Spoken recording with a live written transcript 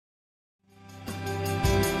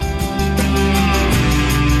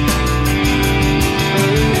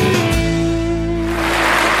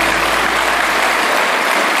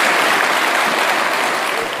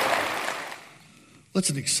What's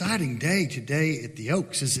an exciting day today at the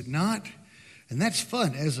Oaks, is it not? And that's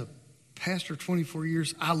fun. As a pastor 24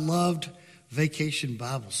 years, I loved Vacation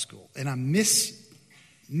Bible School, and I miss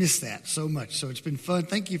that so much. So it's been fun.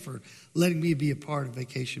 Thank you for letting me be a part of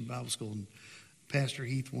Vacation Bible School. And Pastor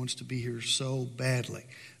Heath wants to be here so badly,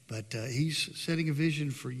 but he's setting a vision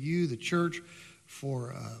for you, the church,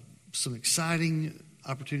 for some exciting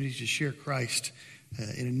opportunities to share Christ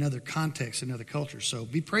in another context, another culture. So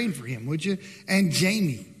be praying for him, would you? And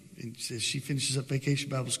Jamie, as she finishes up Vacation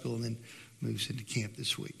Bible School and then moves into camp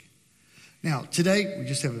this week. Now, today, we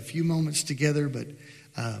just have a few moments together, but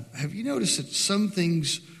have you noticed that some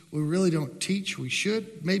things we really don't teach, we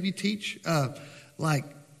should maybe teach? Like,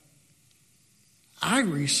 I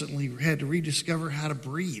recently had to rediscover how to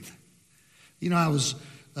breathe. You know,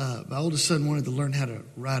 my oldest son wanted to learn how to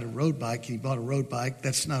ride a road bike, and he bought a road bike.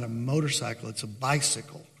 That's not a motorcycle, it's a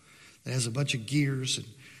bicycle that has a bunch of gears,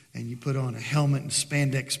 and you put on a helmet and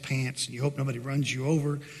spandex pants, and you hope nobody runs you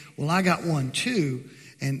over. Well, I got one too,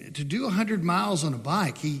 and to do 100 miles on a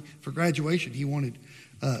bike, for graduation, he wanted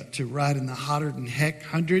to ride in the hotter than heck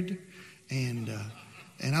 100, and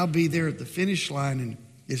I'll be there at the finish line, and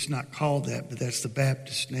it's not called that, but that's the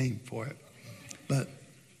Baptist name for it. But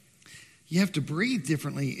you have to breathe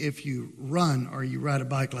differently if you run or you ride a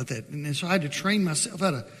bike like that. And so I had to train myself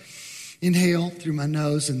how to inhale through my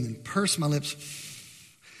nose and then purse my lips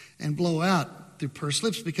and blow out through pursed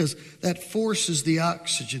lips, because that forces the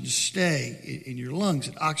oxygen to stay in your lungs.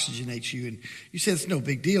 It oxygenates you. And you say it's no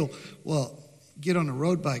big deal. Well, get on a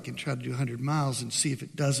road bike and try to do 100 miles and see if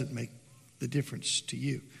it doesn't make the difference to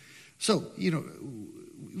you. So, you know,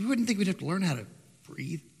 we wouldn't think we'd have to learn how to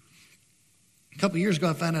breathe. A couple of years ago,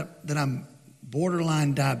 I found out that I'm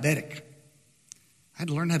borderline diabetic. I had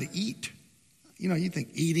to learn how to eat. You know, you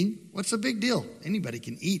think eating, what's the big deal? Anybody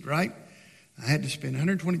can eat, right? I had to spend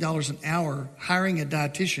 $120 an hour hiring a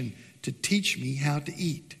dietitian to teach me how to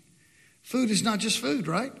eat. Food is not just food,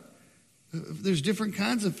 right? There's different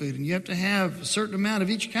kinds of food, and you have to have a certain amount of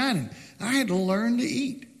each kind. And I had to learn to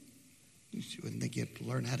eat. You wouldn't think you have to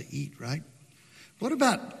learn how to eat, right? What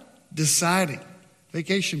about deciding?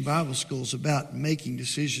 Vacation Bible School is about making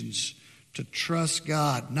decisions to trust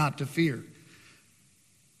God, not to fear.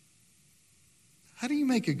 How do you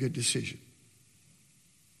make a good decision?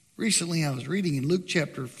 Recently, I was reading in Luke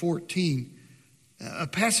chapter 14, a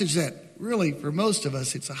passage that really, for most of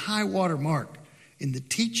us, it's a high water mark in the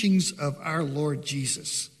teachings of our Lord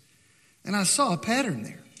Jesus. And I saw a pattern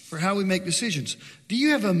there for how we make decisions. Do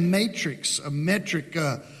you have a matrix, a metric,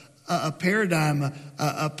 a paradigm,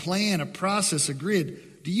 a plan, a process, a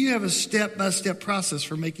grid? Do you have a step-by-step process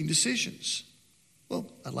for making decisions? Well,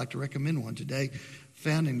 I'd like to recommend one today,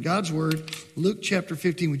 found in God's Word, Luke chapter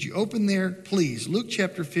 15. Would you open there, please? Luke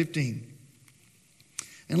chapter 15.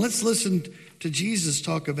 And let's listen to Jesus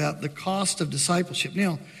talk about the cost of discipleship.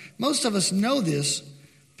 Now, most of us know this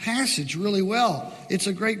passage really well. It's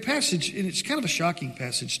a great passage, and it's kind of a shocking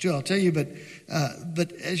passage too, I'll tell you.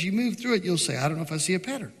 But as you move through it, you'll say, I don't know if I see a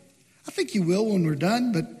pattern. I think you will when we're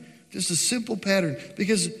done, but just a simple pattern.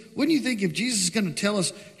 Because when you think if Jesus is going to tell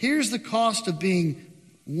us, here's the cost of being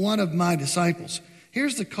one of my disciples,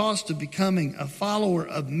 here's the cost of becoming a follower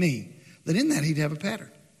of me, then in that he'd have a pattern.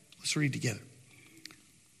 Let's read together.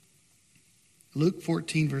 Luke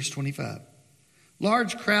 14, verse 25.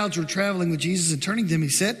 Large crowds were traveling with Jesus, and turning to him, he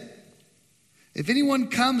said, if anyone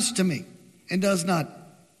comes to me and does not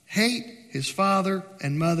hate his father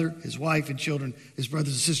and mother, his wife and children, his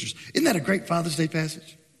brothers and sisters. Isn't that a great Father's Day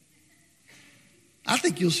passage? I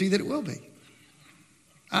think you'll see that it will be.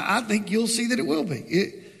 I think you'll see that it will be.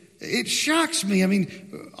 It shocks me. I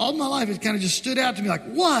mean, all my life it kind of just stood out to me like,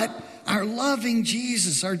 what? Our loving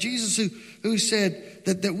Jesus, our Jesus who said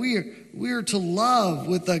that we are to love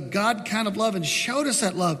with a God kind of love and showed us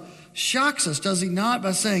that love, shocks us, does he not?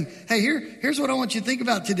 By saying, hey, here's what I want you to think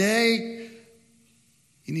about today.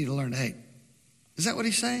 You need to learn to hate. Is that what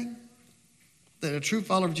he's saying? That a true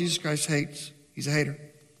follower of Jesus Christ hates? He's a hater?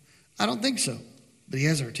 I don't think so. But he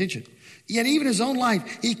has our attention. Yet even his own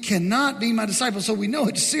life, he cannot be my disciple. So we know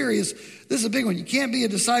it's serious. This is a big one. You can't be a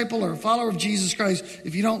disciple or a follower of Jesus Christ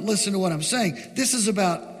if you don't listen to what I'm saying. This is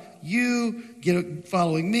about you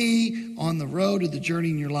following me on the road of the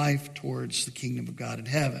journey in your life towards the kingdom of God in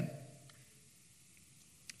heaven.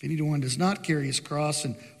 If anyone does not carry his cross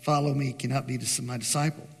and follow me, he cannot be my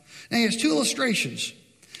disciple. Now he has two illustrations,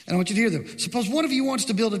 and I want you to hear them. Suppose one of you wants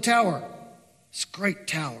to build a tower. This great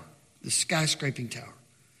tower, this skyscraping tower.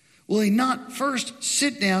 Will he not first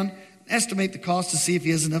sit down and estimate the cost to see if he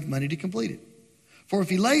has enough money to complete it? For if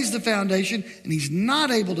he lays the foundation and he's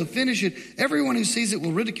not able to finish it, everyone who sees it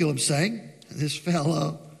will ridicule him, saying, this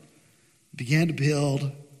fellow began to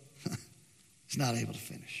build, is not able to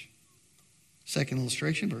finish. Second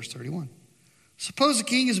illustration, verse 31. Suppose a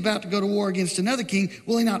king is about to go to war against another king.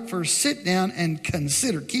 Will he not first sit down and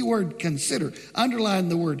consider? Key word, consider. Underline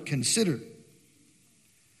the word consider.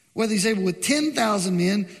 Whether he's able with 10,000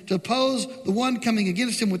 men to oppose the one coming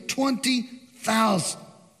against him with 20,000.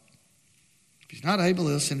 If he's not able,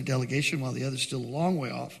 he'll send a delegation while the other's still a long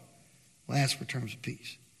way off. We'll ask for terms of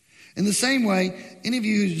peace. In the same way, any of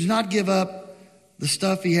you who does not give up the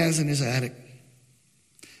stuff he has in his attic.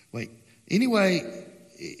 Anyway,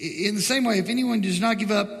 in the same way, if anyone does not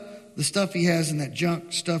give up the stuff he has in that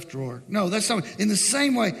junk stuff drawer. No, that's not. In the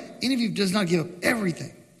same way, any of you who does not give up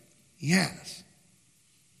everything he has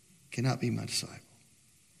cannot be my disciple.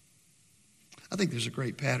 I think there's a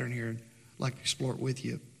great pattern here, and I'd like to explore it with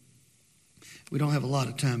you. We don't have a lot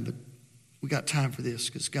of time, but we got time for this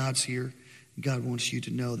because God's here. God wants you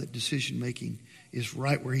to know that decision making is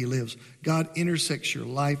right where he lives. God intersects your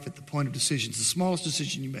life at the point of decisions. The smallest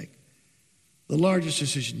decision you make, the largest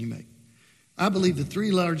decision you make. I believe the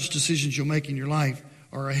three largest decisions you'll make in your life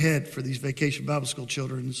are ahead for these Vacation Bible School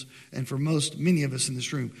children and for many of us in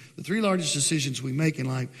this room. The three largest decisions we make in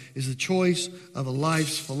life is the choice of a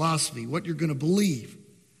life's philosophy, what you're going to believe.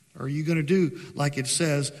 Or are you going to do like it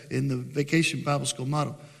says in the Vacation Bible School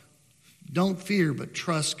motto? Don't fear, but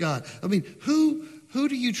trust God. I mean, who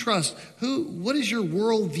do you trust? What is your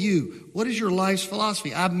worldview? What is your life's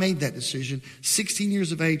philosophy? I've made that decision. 16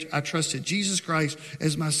 years of age, I trusted Jesus Christ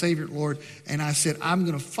as my Savior, Lord, and I said, I'm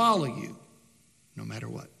going to follow you no matter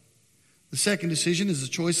what. The second decision is the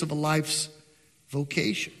choice of a life's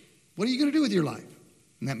vocation. What are you going to do with your life?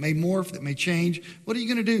 And that may morph, that may change. What are you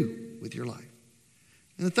going to do with your life?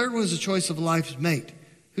 And the third one is the choice of a life's mate.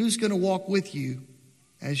 Who's going to walk with you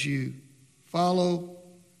as you follow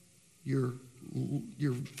your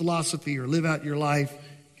philosophy or live out your life,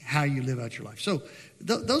 how you live out your life. So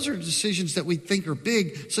those are decisions that we think are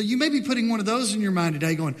big. So you may be putting one of those in your mind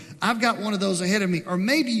today going, I've got one of those ahead of me. Or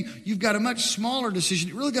maybe you've got a much smaller decision.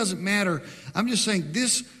 It really doesn't matter. I'm just saying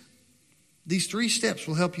these three steps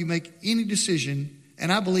will help you make any decision,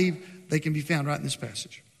 and I believe they can be found right in this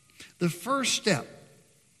passage. The first step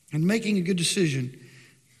in making a good decision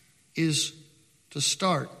is to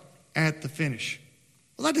start at the finish.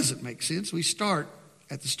 Well, that doesn't make sense. We start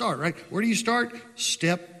at the start, right? Where do you start?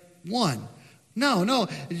 Step one. No.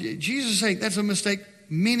 Jesus is saying that's a mistake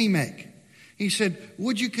many make. He said,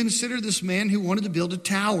 would you consider this man who wanted to build a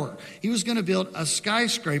tower? He was going to build a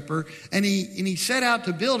skyscraper, and he set out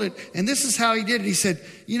to build it, and this is how he did it. He said,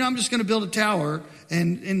 I'm just going to build a tower,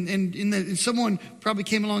 and someone probably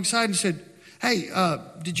came alongside and said, hey,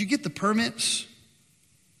 did you get the permits?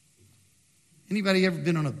 Anybody ever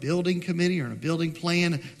been on a building committee or on a building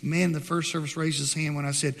plan? A man in the first service raised his hand when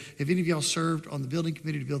I said, have any of y'all served on the building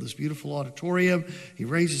committee to build this beautiful auditorium? He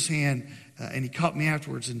raised his hand and he caught me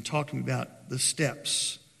afterwards and talked to me about the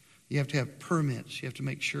steps. You have to have permits. You have to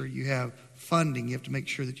make sure you have funding. You have to make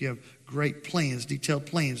sure that you have great plans, detailed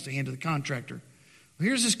plans to hand to the contractor. Well,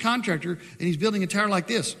 here's this contractor, and he's building a tower like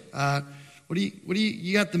this.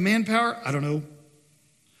 You got the manpower? I don't know.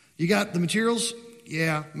 You got the materials?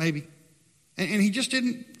 Yeah, maybe. And he just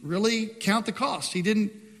didn't really count the cost. He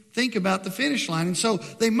didn't think about the finish line. And so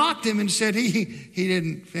they mocked him and said he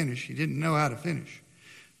didn't finish. He didn't know how to finish.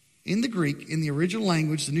 In the Greek, in the original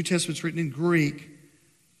language, the New Testament's written in Greek,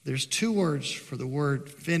 there's two words for the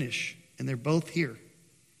word finish, and they're both here.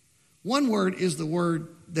 One word is the word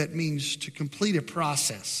that means to complete a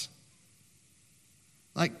process.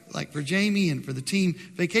 Like for Jamie and for the team,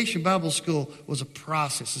 Vacation Bible School was a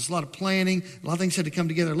process. There's a lot of planning. A lot of things had to come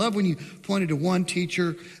together. I love when you pointed to one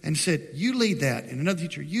teacher and said, you lead that. And another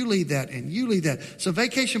teacher, you lead that. And you lead that. So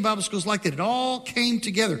Vacation Bible School is like that. It all came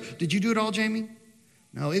together. Did you do it all, Jamie?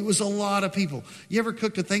 No, it was a lot of people. You ever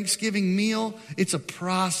cooked a Thanksgiving meal? It's a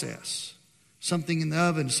process. Something in the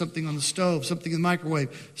oven, something on the stove, something in the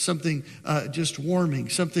microwave, something just warming,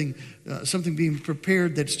 something being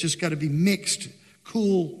prepared that's just got to be mixed.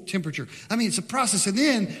 Cool temperature. I mean, it's a process. And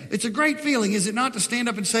then it's a great feeling, is it not, to stand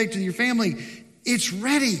up and say to your family, it's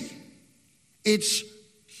ready. It's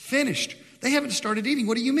finished. They haven't started eating.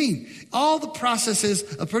 What do you mean? All the processes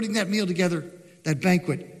of putting that meal together, that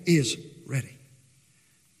banquet is ready.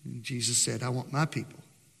 And Jesus said, I want my people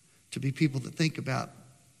to be people that think about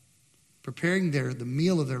preparing the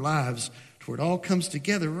meal of their lives to where it all comes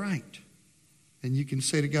together right. And you can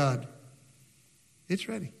say to God, it's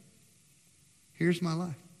ready. Here's my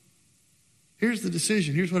life. Here's the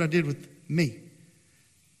decision. Here's what I did with me,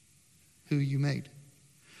 who you made.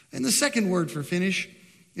 And the second word for finish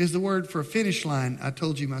is the word for a finish line. I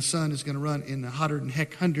told you my son is going to run in the hotter than heck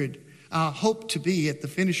 100. I hope to be at the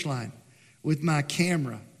finish line. with my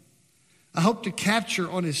camera. I hope to capture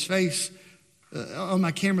on his face, on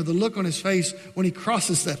my camera, the look on his face when he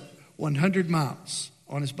crosses that 100 miles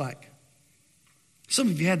on his bike. Some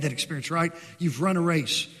of you had that experience, right? You've run a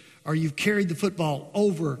race, or you've carried the football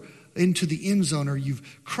over into the end zone, or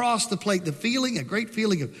you've crossed the plate. The feeling, a great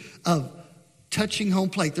feeling of touching home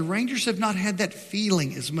plate. The Rangers have not had that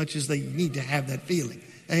feeling as much as they need to have that feeling.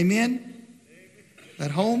 Amen?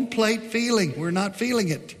 That home plate feeling, we're not feeling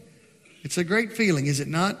it. It's a great feeling, is it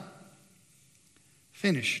not?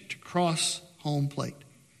 Finish, to cross home plate.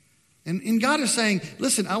 And God is saying,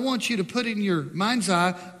 listen, I want you to put in your mind's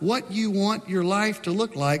eye what you want your life to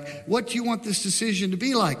look like, what you want this decision to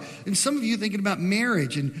be like. And some of you thinking about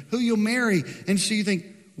marriage and who you'll marry. And so you think,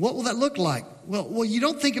 what will that look like? Well, you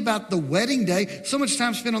don't think about the wedding day. So much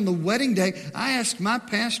time spent on the wedding day. I asked my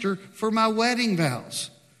pastor for my wedding vows.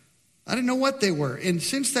 I didn't know what they were. And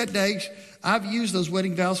since that day, I've used those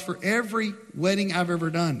wedding vows for every wedding I've ever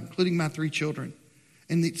done, including my 3 children.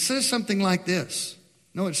 And it says something like this.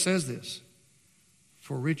 No, it says this.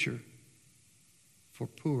 For richer, for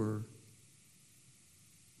poorer,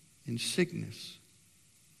 in sickness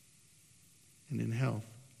and in health,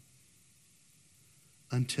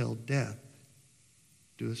 until death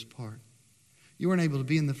do us part. You weren't able to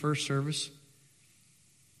be in the first service.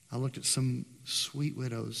 I looked at some sweet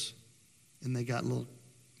widows, and they got little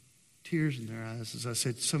tears in their eyes as I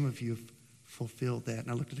said, some of you have fulfilled that.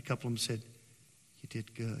 And I looked at a couple of them and said, you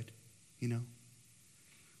did good, you know.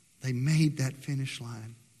 They made that finish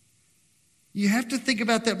line. You have to think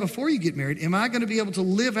about that before you get married. Am I going to be able to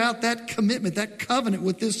live out that commitment, that covenant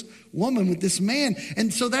with this woman, with this man?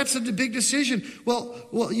 And so that's a big decision.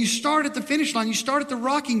 Well, you start at the finish line. You start at the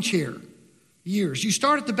rocking chair years. You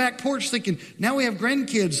start at the back porch thinking, now we have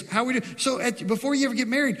grandkids. How we do? So before you ever get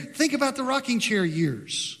married, think about the rocking chair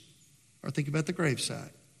years. Or think about the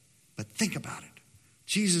graveside. But think about it.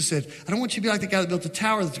 Jesus said, I don't want you to be like the guy that built the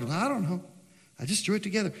tower. That's going, I don't know. I just threw it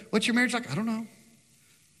together. What's your marriage like? I don't know.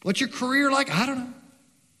 What's your career like? I don't know.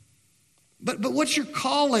 But what's your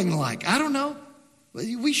calling like? I don't know.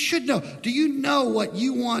 We should know. Do you know what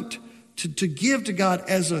you want to give to God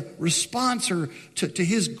as a response or to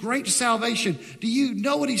his great salvation? Do you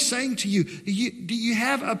know what he's saying to you? Do you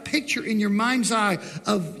have a picture in your mind's eye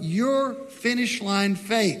of your finish line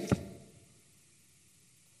faith?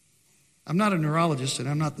 I'm not a neurologist, and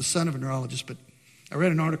I'm not the son of a neurologist, but I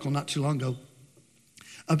read an article not too long ago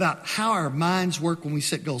about how our minds work when we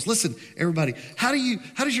set goals. Listen, everybody, how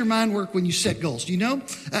does your mind work when you set goals? Do you know?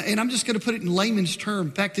 And I'm just going to put it in layman's term.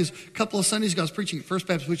 In fact, a couple of Sundays ago, I was preaching at First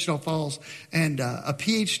Baptist Wichita Falls, and a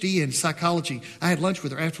PhD in psychology. I had lunch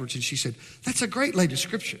with her afterwards, and she said, that's a great lay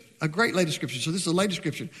description. A great lay description. So this is a lay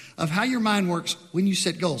description of how your mind works when you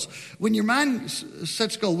set goals. When your mind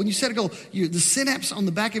sets goal, when you set a goal, the synapse on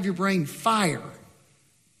the back of your brain fire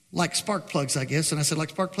like spark plugs, I guess. And I said,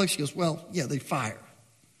 like spark plugs? She goes, well, yeah, they fire.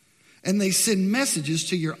 And they send messages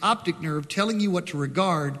to your optic nerve telling you what to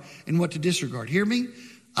regard and what to disregard. Hear me?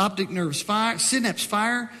 Optic nerves fire, synapse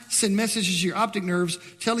fire, send messages to your optic nerves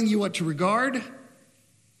telling you what to regard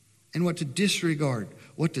and what to disregard,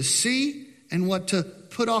 what to see and what to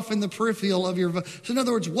put off in the peripheral of your... So in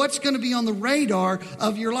other words, what's going to be on the radar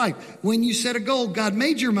of your life? When you set a goal, God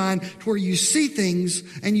made your mind to where you see things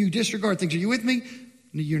and you disregard things. Are you with me?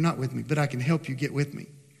 No, you're not with me, but I can help you get with me.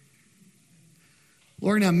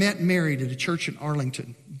 Lori and I met and married at a church in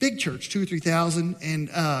Arlington. Big church, 2,000 or 3,000. And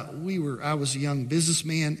I was a young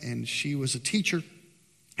businessman and she was a teacher.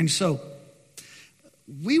 And so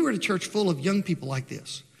we were at a church full of young people like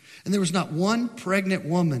this. And there was not one pregnant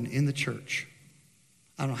woman in the church.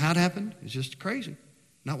 I don't know how it happened. It's just crazy.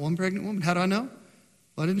 Not one pregnant woman. How do I know?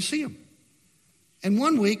 Well, I didn't see them. And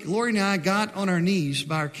one week, Lori and I got on our knees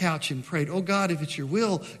by our couch and prayed, oh God, if it's your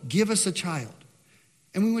will, give us a child.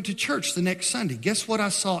 And we went to church the next Sunday. Guess what I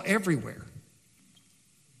saw everywhere?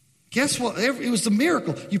 Guess what? It was the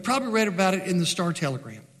miracle. You probably read about it in the Star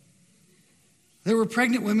Telegram. There were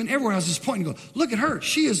pregnant women everywhere. I was just pointing, going, look at her.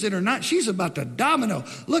 She is in her night. She's about to domino.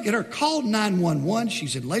 Look at her. Call 911.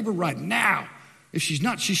 She's in labor right now. If she's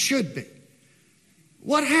not, she should be.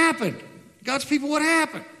 What happened? God's people, what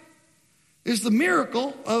happened? Is the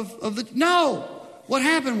miracle of the... No. What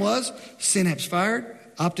happened was synapse fired,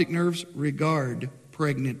 optic nerves regard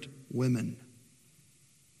pregnant women.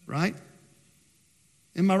 Right?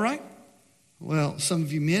 Am I right? Well, some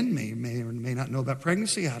of you men may or may not know about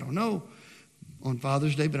pregnancy. I don't know on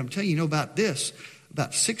Father's Day, but I'm telling you, you know about this.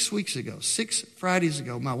 About 6 weeks ago, 6 Fridays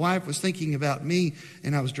ago, my wife was thinking about me,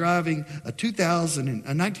 and I was driving a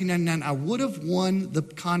 1999. I would have won the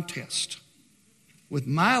contest. With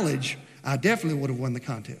mileage, I definitely would have won the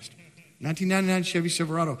contest. 1999 Chevy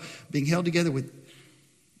Silverado, being held together with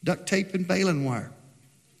duct tape and baling wire.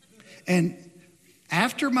 And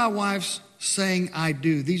after my wife's saying I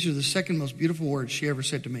do, these are the second most beautiful words she ever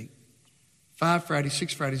said to me.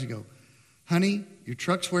 6 Fridays ago. Honey, your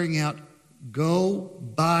truck's wearing out. Go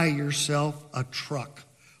buy yourself a truck.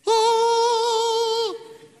 Oh!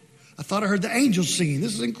 I thought I heard the angels singing.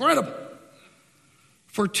 This is incredible.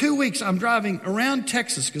 For 2 weeks, I'm driving around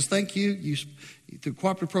Texas because thank you, through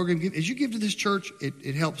cooperative program, as you give to this church,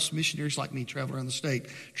 it helps missionaries like me travel around the state,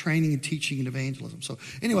 training and teaching and evangelism. So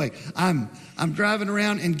anyway, I'm driving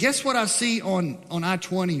around, and guess what I see on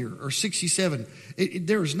I-20 or 67?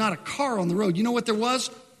 There is not a car on the road. You know what there was?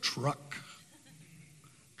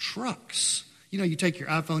 Trucks. You know, you take your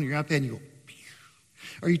iPhone or your iPad and you go,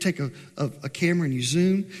 or you take a camera and you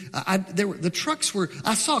zoom. The trucks were,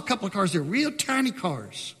 I saw a couple of cars there, real tiny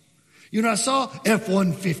cars. You know what I saw?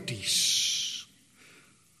 F-150s,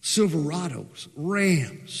 Silverados,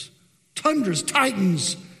 Rams, Tundras,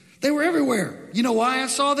 Titans. They were everywhere. You know why I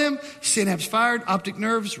saw them? Synapse fired, optic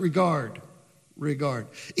nerves, regard.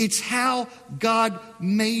 It's how God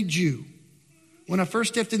made you. When I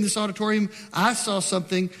first stepped in this auditorium, I saw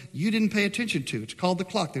something you didn't pay attention to. It's called the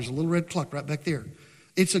clock. There's a little red clock right back there.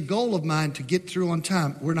 It's a goal of mine to get through on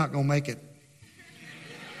time. We're not going to make it.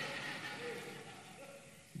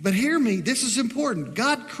 But hear me, this is important.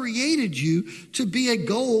 God created you to be a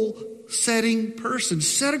goal-setting person.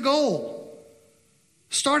 Set a goal.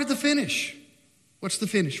 Start at the finish. What's the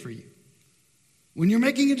finish for you? When you're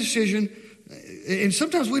making a decision, and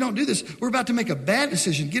sometimes we don't do this. We're about to make a bad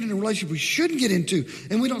decision, get in a relationship we shouldn't get into,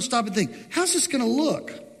 and we don't stop and think, how's this going to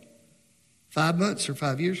look 5 months or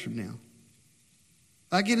 5 years from now?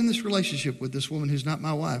 I get in this relationship with this woman who's not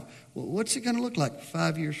my wife. Well, what's it going to look like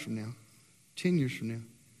 5 years from now, 10 years from now?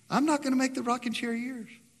 I'm not going to make the rocking chair years.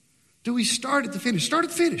 Do we start at the finish? Start at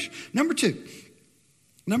the finish. Number two,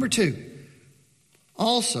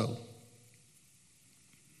 also,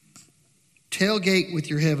 tailgate with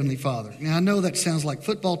your Heavenly Father. Now, I know that sounds like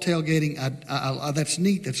football tailgating. That's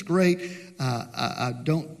neat. That's great. I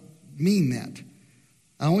don't mean that.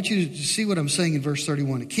 I want you to see what I'm saying in verse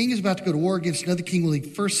 31. A king is about to go to war against another king. Will he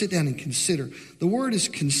first sit down and consider? The word is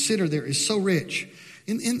consider there is so rich.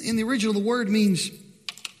 In the original, the word means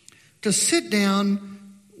to sit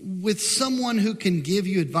down with someone who can give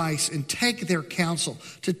you advice and take their counsel,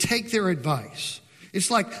 to take their advice. It's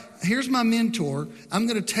like, here's my mentor. I'm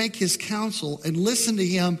going to take his counsel and listen to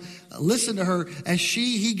him, listen to her as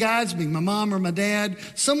he guides me, my mom or my dad,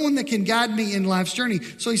 someone that can guide me in life's journey.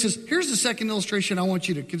 So he says, here's the second illustration I want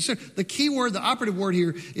you to consider. The key word, the operative word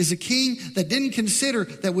here is a king that didn't consider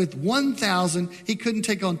that with 1,000, he couldn't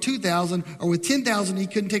take on 2,000, or with 10,000, he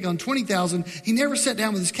couldn't take on 20,000. He never sat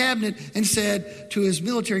down with his cabinet and said to his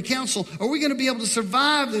military council, are we going to be able to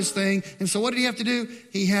survive this thing? And so what did he have to do?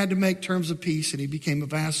 He had to make terms of peace, and he became a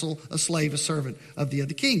vassal, a slave, a servant of the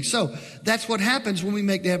other king. So that's what happens when we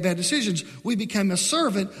make bad decisions. We become a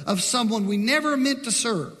servant of someone we never meant to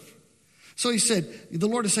serve. So he said, the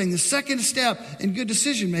Lord is saying the second step in good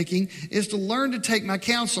decision making is to learn to take my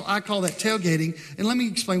counsel. I call that tailgating. And let me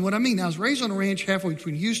explain what I mean. I was raised on a ranch halfway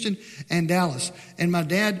between Houston and Dallas. And my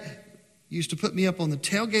dad used to put me up on the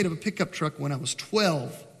tailgate of a pickup truck when I was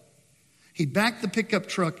 12. He'd back the pickup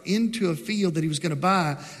truck into a field that he was going to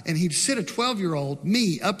buy, and he'd sit a 12-year-old,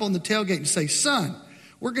 me, up on the tailgate and say, son,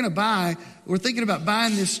 we're thinking about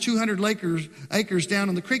buying this 200 acres down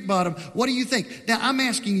on the creek bottom. What do you think? Now, I'm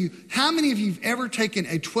asking you, how many of you have ever taken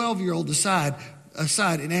a 12-year-old aside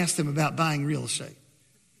and asked them about buying real estate?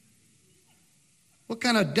 What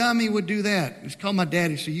kind of dummy would do that? It's called my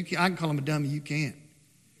daddy, so I can call him a dummy, you can't.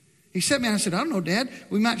 He said to me, I said, I don't know, Dad.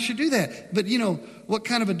 We should do that. But you know, what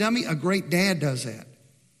kind of a dummy? A great dad does that.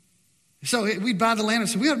 So we'd buy the land and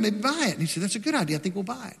said, we ought to maybe buy it. And he said, that's a good idea. I think we'll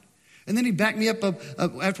buy it. And then he'd back me up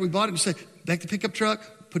after we bought it and say, back the pickup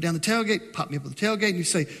truck, put down the tailgate, pop me up with the tailgate. And he'd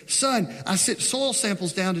say, son, I sent soil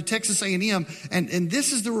samples down to Texas A&M, and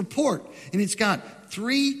this is the report. And it's got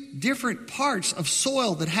 3 different parts of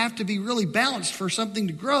soil that have to be really balanced for something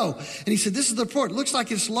to grow. And he said, this is the report. It looks like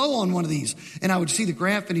it's low on one of these. And I would see the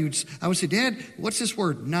graph, and I would say, Dad, what's this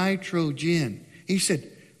word? Nitrogen. He said,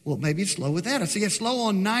 well, maybe it's low with that. I said, yeah, it's low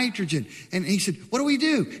on nitrogen. And he said, what do we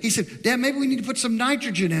do? He said, Dad, maybe we need to put some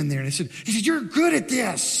nitrogen in there. And he said, you're good at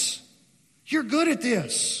this. You're good at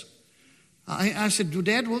this. I said, well,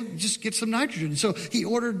 Dad, we'll just get some nitrogen. So he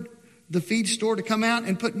ordered the feed store to come out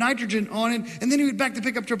and put nitrogen on it. And then he would back the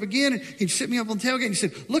pickup truck again, and he'd sit me up on the tailgate and he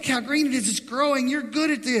said, look how green it is. It's growing. You're good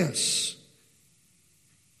at this.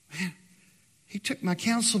 Man, he took my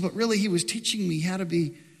counsel, but really he was teaching me how to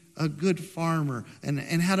be a good farmer and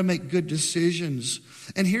how to make good decisions.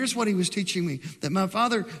 And here's what he was teaching me, that my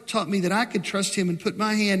father taught me that I could trust him and put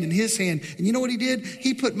my hand in his hand. And you know what he did?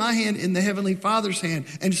 He put my hand in the Heavenly Father's hand.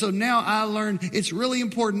 And so now I learned it's really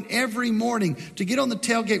important every morning to get on the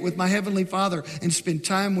tailgate with my Heavenly Father and spend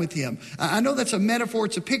time with him. I know that's a metaphor,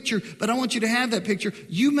 it's a picture, but I want you to have that picture.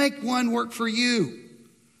 You make one work for you.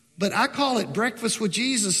 But I call it breakfast with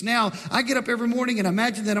Jesus. Now, I get up every morning and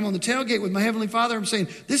imagine that I'm on the tailgate with my Heavenly Father. I'm saying,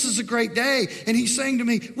 this is a great day. And he's saying to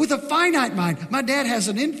me, with a finite mind. My dad has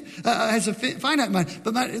a finite mind,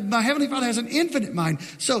 but my Heavenly Father has an infinite mind.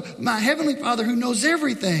 So my Heavenly Father, who knows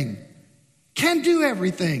everything, can do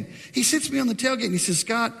everything. He sits me on the tailgate and he says,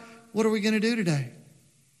 Scott, what are we going to do today?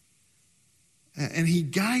 And he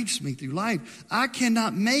guides me through life. I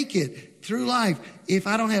cannot make it through life if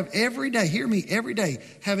I don't have every day, hear me, every day,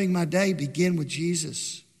 having my day begin with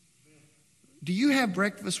Jesus. Do you have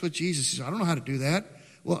breakfast with Jesus? He says, I don't know how to do that.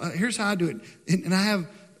 Well, here's how I do it. And I have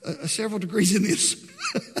several degrees in this.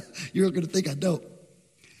 You're going to think I don't.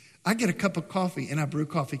 I get a cup of coffee and I brew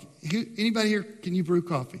coffee. Anybody here, can you brew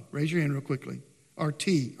coffee? Raise your hand real quickly. Or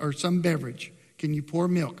tea or some beverage. Can you pour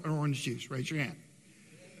milk or orange juice? Raise your hand.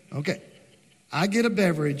 Okay. I get a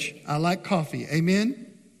beverage. I like coffee. Amen?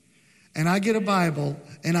 And I get a Bible,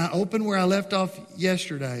 and I open where I left off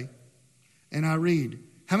yesterday, and I read.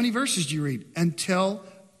 How many verses do you read? Until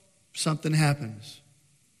something happens.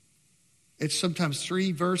 It's sometimes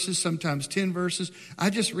 3 verses, sometimes 10 verses. I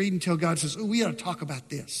just read until God says, oh, we ought to talk about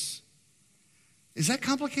this. Is that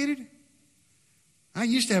complicated? I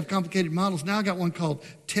used to have complicated models. Now I got one called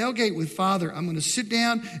Tailgate with Father. I'm going to sit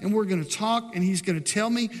down and we're going to talk and he's going to tell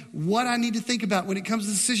me what I need to think about when it comes to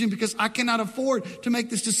the decision, because I cannot afford to make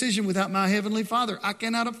this decision without my Heavenly Father. I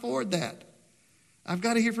cannot afford that. I've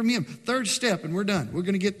got to hear from him. 3rd step and we're done. We're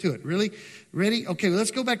going to get to it. Really? Ready? Okay, well,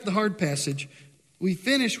 let's go back to the hard passage. We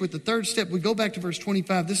finish with the 3rd step. We go back to verse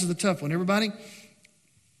 25. This is the tough one. Everybody?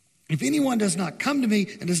 If anyone does not come to me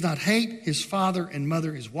and does not hate his father and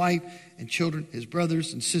mother, his wife and children, his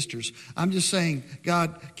brothers and sisters, I'm just saying,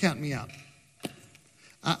 God, count me out.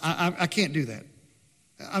 I can't do that.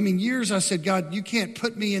 I mean, years I said, God, you can't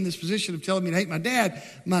put me in this position of telling me to hate my dad,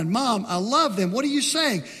 my mom. I love them. What are you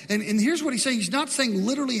saying? And here's what he's saying. He's not saying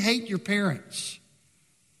literally hate your parents.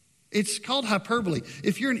 It's called hyperbole.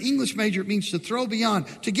 If you're an English major, it means to throw beyond,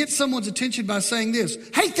 to get someone's attention by saying this,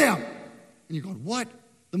 hate them. And you're going, what?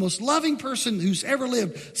 The most loving person who's ever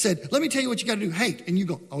lived said, let me tell you what you got to do, hate. And you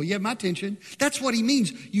go, oh, you have my attention. That's what he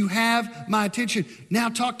means. You have my attention. Now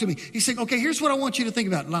talk to me. He's saying, okay, here's what I want you to think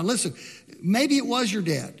about. Now listen, maybe it was your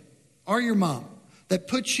dad or your mom that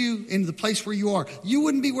put you into the place where you are. You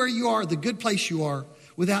wouldn't be where you are, the good place you are,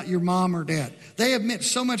 without your mom or dad. They have meant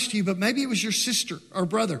so much to you, but maybe it was your sister or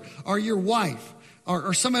brother or your wife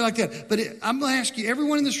or somebody like that. But I'm going to ask you,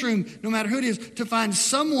 everyone in this room, no matter who it is, to find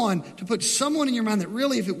someone, to put someone in your mind that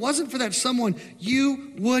really, if it wasn't for that someone,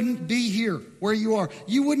 you wouldn't be here where you are.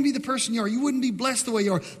 You wouldn't be the person you are. You wouldn't be blessed the way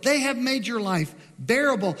you are. They have made your life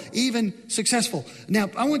bearable, even successful. Now,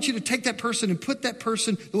 I want you to take that person and put that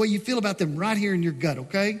person, the way you feel about them, right here in your gut,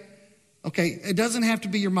 okay? Okay, it doesn't have to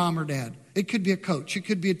be your mom or dad. It could be a coach. It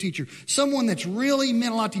could be a teacher. Someone that's really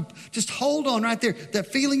meant a lot to you. Just hold on right there. That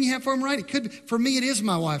feeling you have for them, right? It could be, for me, it is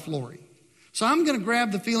my wife, Lori. So I'm going to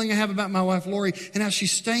grab the feeling I have about my wife, Lori, and how she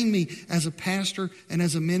sustained me as a pastor and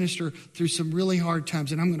as a minister through some really hard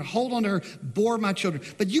times. And I'm going to hold on to her, bore my children.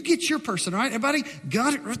 But you get your person, all right? Everybody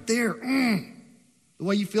got it right there. The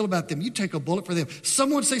way you feel about them. You take a bullet for them.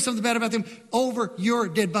 Someone say something bad about them over your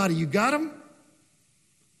dead body. You got them?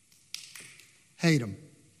 Hate them.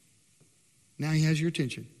 Now he has your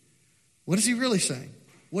attention. What is he really saying?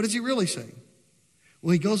 What is he really saying?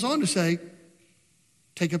 Well, he goes on to say,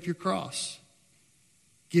 take up your cross.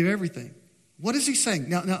 Give everything. What is he saying?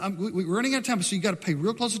 Now we're running out of time, so you got to pay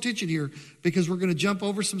real close attention here because we're going to jump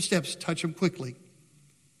over some steps, touch them quickly.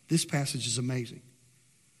 This passage is amazing.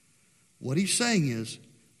 What he's saying is,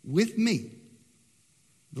 with me,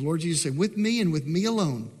 the Lord Jesus said, with me and with me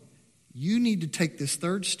alone, you need to take this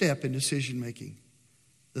 3rd step in decision making.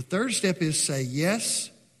 The 3rd step is say yes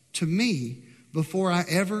to me before I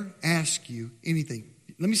ever ask you anything.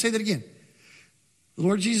 Let me say that again. The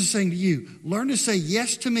Lord Jesus is saying to you, learn to say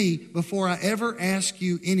yes to me before I ever ask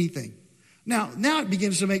you anything. Now it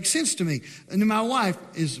begins to make sense to me. And my wife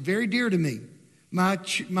is very dear to me. My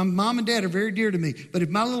mom and dad are very dear to me. But if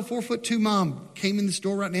my little 4'2" mom came in this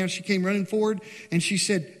door right now, she came running forward and she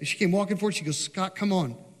came walking forward, she goes, Scott, come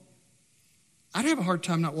on. I'd have a hard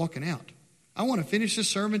time not walking out. I want to finish this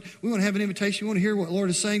sermon. We want to have an invitation. We want to hear what the Lord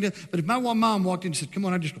is saying to us. But if my mom walked in and said, come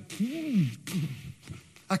on, I just go,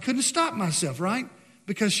 I couldn't stop myself, right?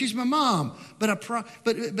 because she's my mom.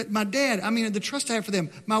 But my dad, the trust I have for them.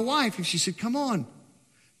 My wife, if she said, come on.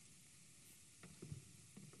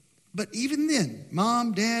 But even then,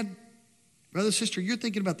 mom, dad, brother, sister, you're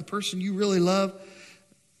thinking about the person you really love.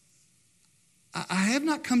 I have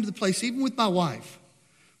not come to the place, even with my wife,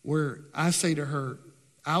 where I say to her,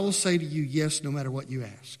 I will say to you yes no matter what you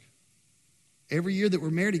ask. Every year that we're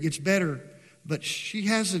married, it gets better, but she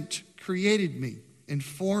hasn't created me and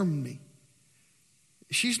formed me.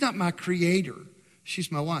 She's not my creator.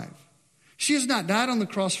 She's my wife. She has not died on the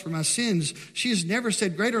cross for my sins. She has never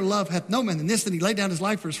said, greater love hath no man than this, that he laid down his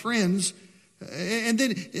life for his friends. And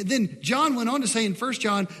then John went on to say in 1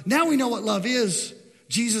 John, now we know what love is.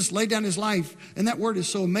 Jesus laid down his life, and that word is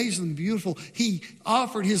so amazingly beautiful. He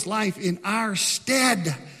offered his life in our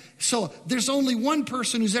stead. So there's only one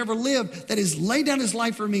person who's ever lived that has laid down his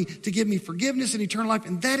life for me to give me forgiveness and eternal life,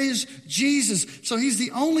 and that is Jesus. So he's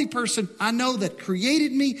the only person I know that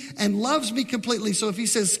created me and loves me completely. So if he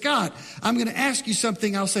says, Scott, I'm going to ask you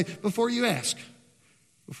something, I'll say, before you ask,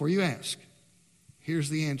 here's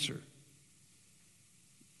the answer.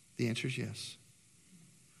 The answer is yes.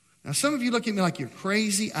 Now, some of you look at me like you're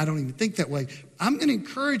crazy. I don't even think that way. I'm going to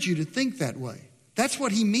encourage you to think that way. That's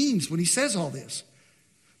what he means when he says all this.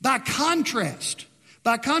 By contrast,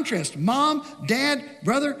 mom, dad,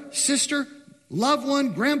 brother, sister, loved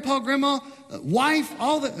one, grandpa, grandma, wife,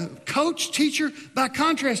 all the coach, teacher, by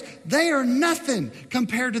contrast, they are nothing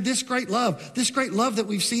compared to this great love that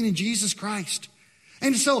we've seen in Jesus Christ.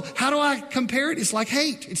 And so how do I compare it? It's like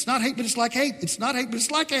hate. It's not hate, but it's like hate. It's not hate, but it's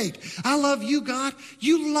like hate. I love you, God.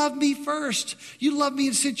 You love me first. You love me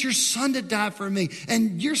and sent your son to die for me.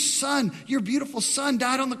 And your son, your beautiful son,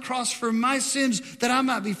 died on the cross for my sins that I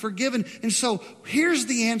might be forgiven. And so here's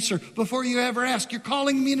the answer before you ever ask. You're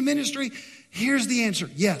calling me into ministry? Here's the answer.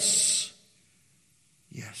 Yes.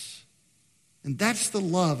 Yes. And that's the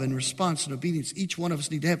love and response and obedience each one of us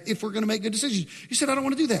need to have if we're going to make good decisions. You said, I don't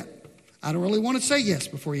want to do that. I don't really want to say yes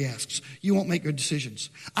before he asks. You won't make good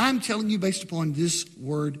decisions. I'm telling you based upon this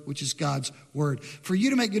word, which is God's word. For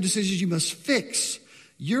you to make good decisions, you must fix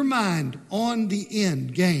your mind on the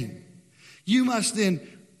end game. You must then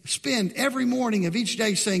spend every morning of each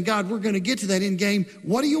day saying, God, we're going to get to that end game.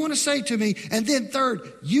 What do you want to say to me? And then third,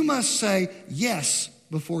 you must say yes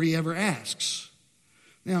before he ever asks.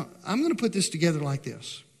 Now, I'm going to put this together like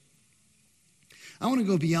this. I want to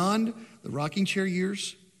go beyond the rocking chair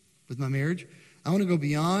years with my marriage. I want to go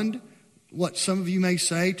beyond what some of you may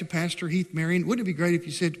say to Pastor Heath Marion. Wouldn't it be great if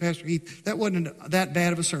you said to Pastor Heath, that wasn't that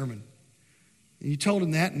bad of a sermon? And you told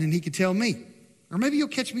him that, and then he could tell me. Or maybe you'll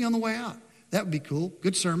catch me on the way out. That would be cool.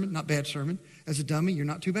 Good sermon, not bad sermon. As a dummy, you're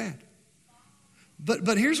not too bad.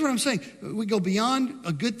 But here's what I'm saying. We go beyond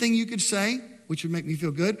a good thing you could say, which would make me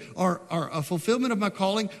feel good, or a fulfillment of my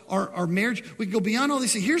calling, or marriage. We can go beyond all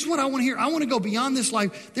these things. Here's what I want to hear. I want to go beyond this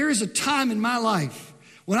life. There is a time in my life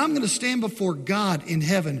when I'm going to stand before God in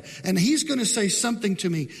heaven, and he's going to say something to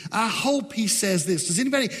me. I hope he says this. Does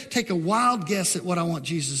anybody take a wild guess at what I want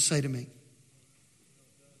Jesus to say to me?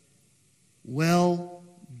 Well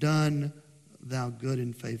done, thou good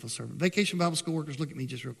and faithful servant. Vacation Bible School workers, look at me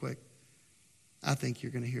just real quick. I think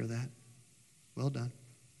you're going to hear that. Well done.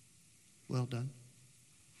 Well done.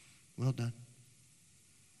 Well done.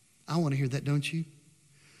 I want to hear that, don't you?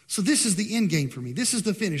 So this is the end game for me. This is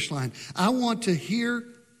the finish line. I want to hear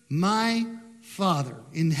my Father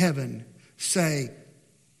in heaven say,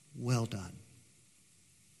 well done.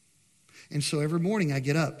 And so every morning I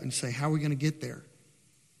get up and say, how are we going to get there?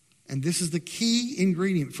 And this is the key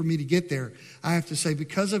ingredient for me to get there. I have to say,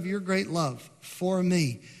 because of your great love for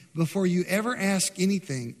me, before you ever ask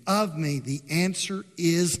anything of me, the answer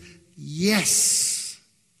is yes.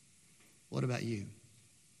 What about you?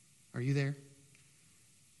 Are you there?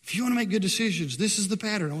 If you want to make good decisions, this is the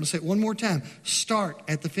pattern. I want to say it one more time. Start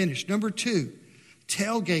at the finish. Number 2,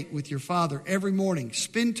 tailgate with your Father every morning.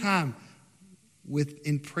 Spend time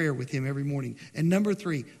in prayer with him every morning. And number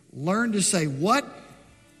 3, learn to say what?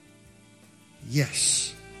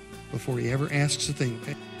 Yes, before he ever asks a thing.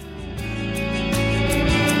 Okay?